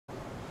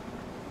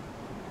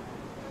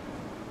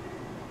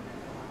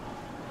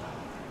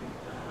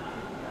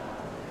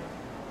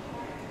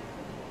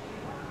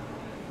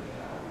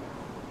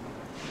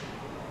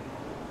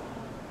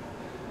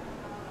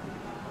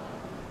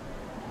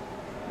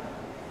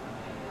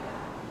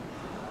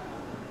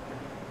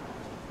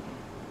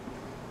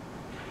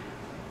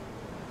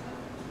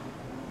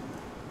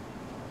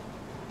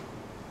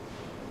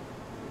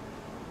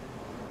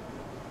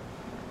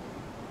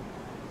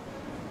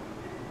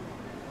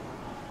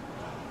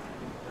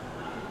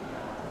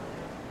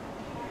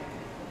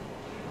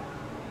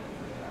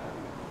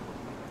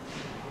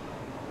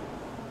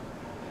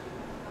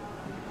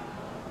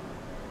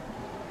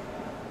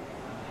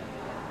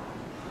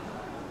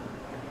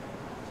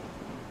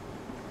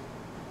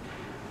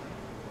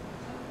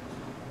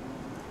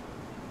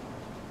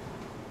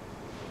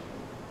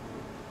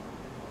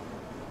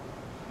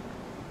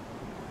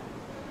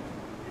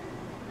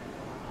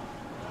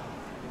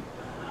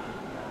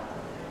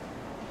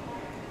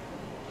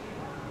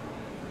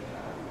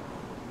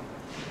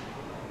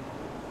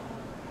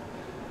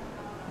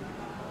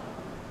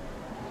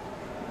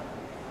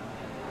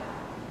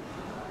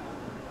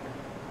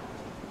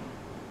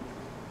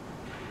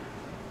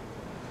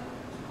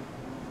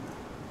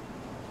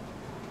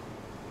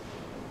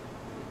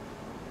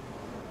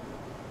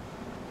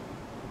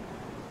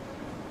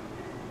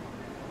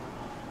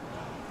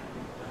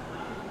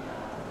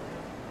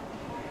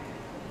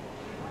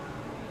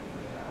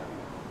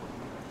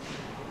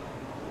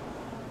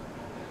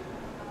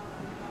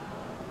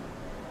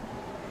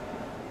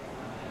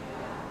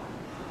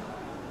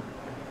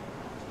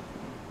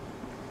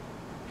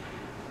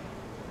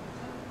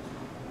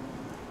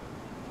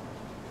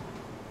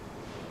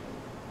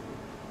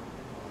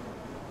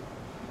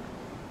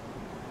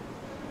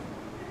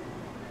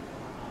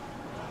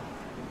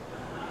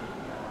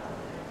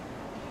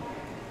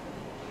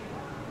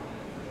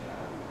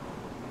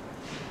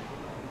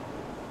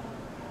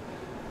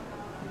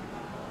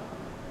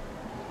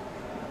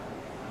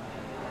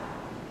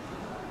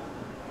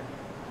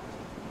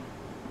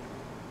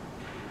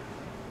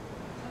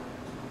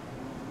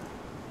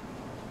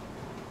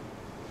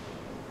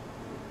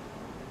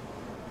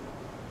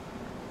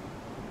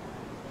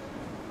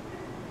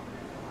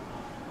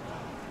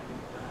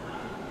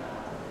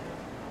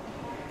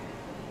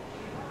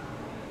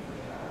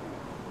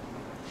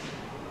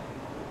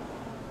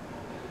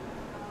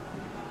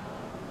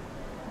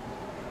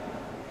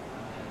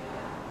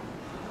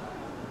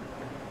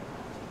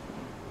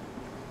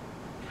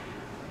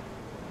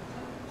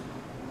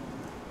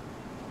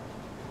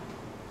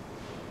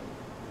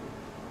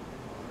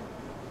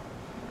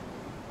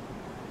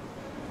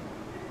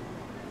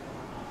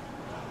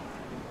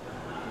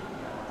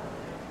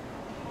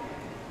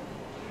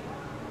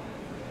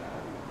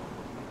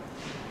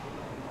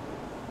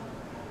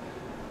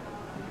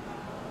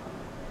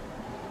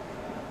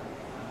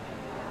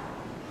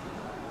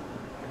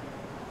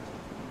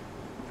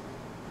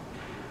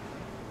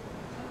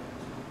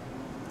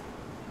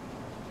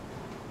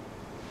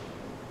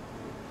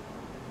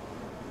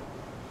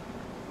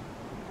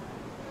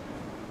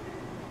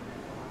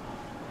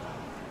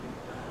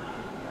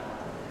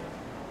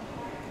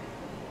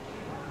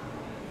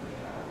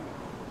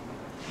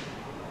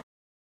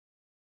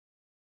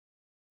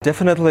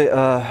Definitely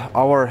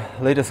our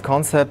latest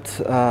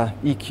concept,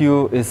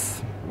 EQ,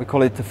 is, we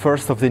call it the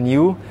first of the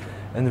new,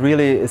 and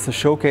really it's a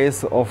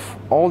showcase of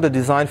all the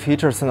design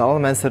features and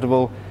elements that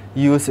we'll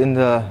use in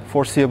the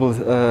foreseeable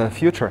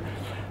future.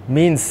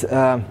 Means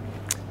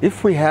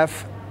if we have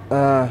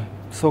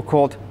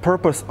so-called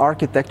purpose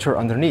architecture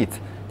underneath,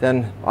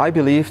 then I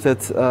believe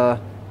that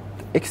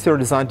exterior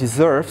design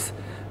deserves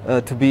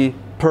to be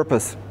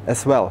purpose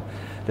as well.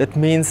 That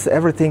means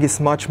everything is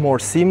much more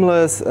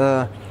seamless.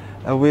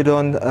 We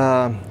don't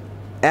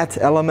add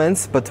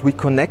elements, but we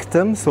connect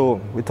them.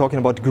 So we're talking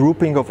about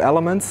grouping of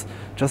elements.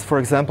 Just for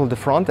example, the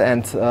front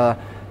end,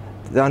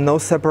 there are no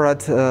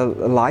separate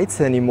lights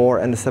anymore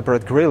and a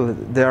separate grille.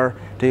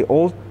 They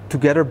all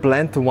together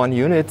blend to one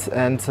unit,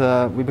 and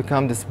we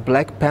become this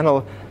black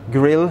panel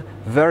grille,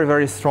 very,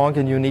 very strong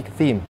and unique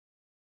theme.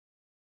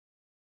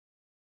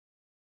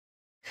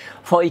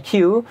 For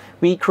EQ,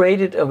 we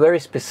created a very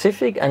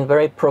specific and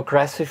very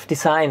progressive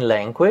design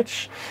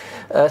language,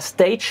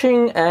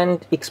 staging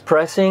and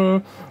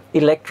expressing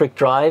electric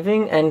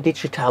driving and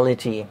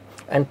digitality,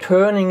 and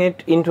turning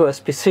it into a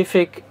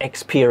specific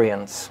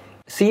experience.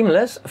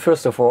 Seamless,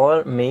 first of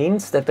all,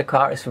 means that the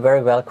car is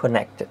very well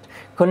connected.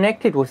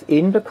 Connected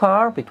within the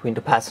car, between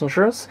the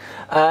passengers,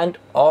 and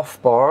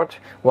off-board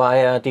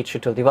via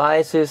digital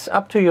devices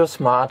up to your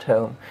smart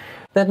home.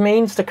 That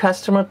means the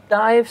customer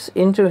dives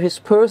into his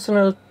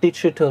personal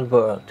digital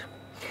world.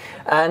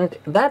 And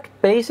that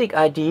basic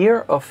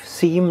idea of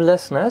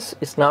seamlessness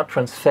is now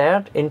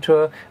transferred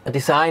into a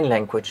design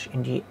language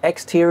in the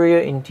exterior,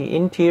 in the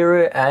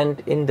interior,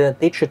 and in the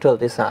digital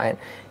design.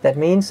 That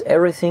means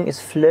everything is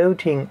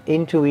floating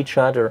into each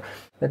other.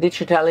 The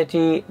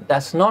digitality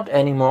does not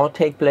anymore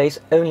take place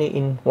only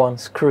in one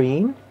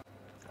screen,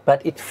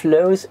 but it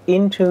flows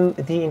into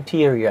the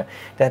interior.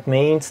 That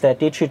means that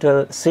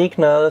digital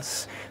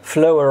signals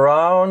flow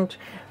around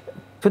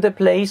to the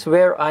place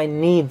where I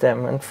need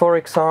them. And for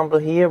example,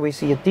 here we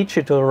see a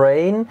digital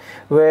rain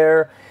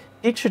where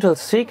digital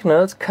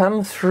signals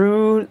come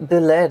through the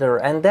ladder,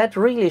 and that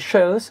really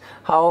shows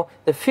how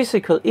the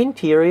physical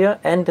interior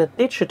and the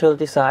digital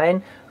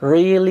design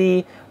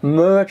really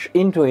merge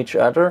into each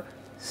other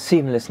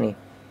seamlessly.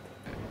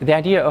 The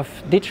idea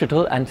of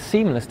digital and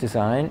seamless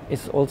design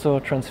is also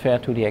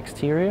transferred to the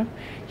exterior.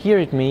 Here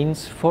it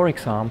means, for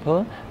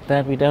example,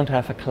 that we don't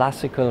have a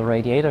classical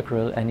radiator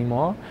grille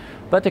anymore,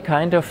 but a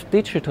kind of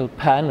digital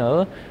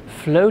panel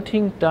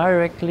floating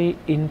directly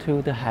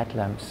into the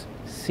headlamps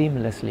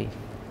seamlessly.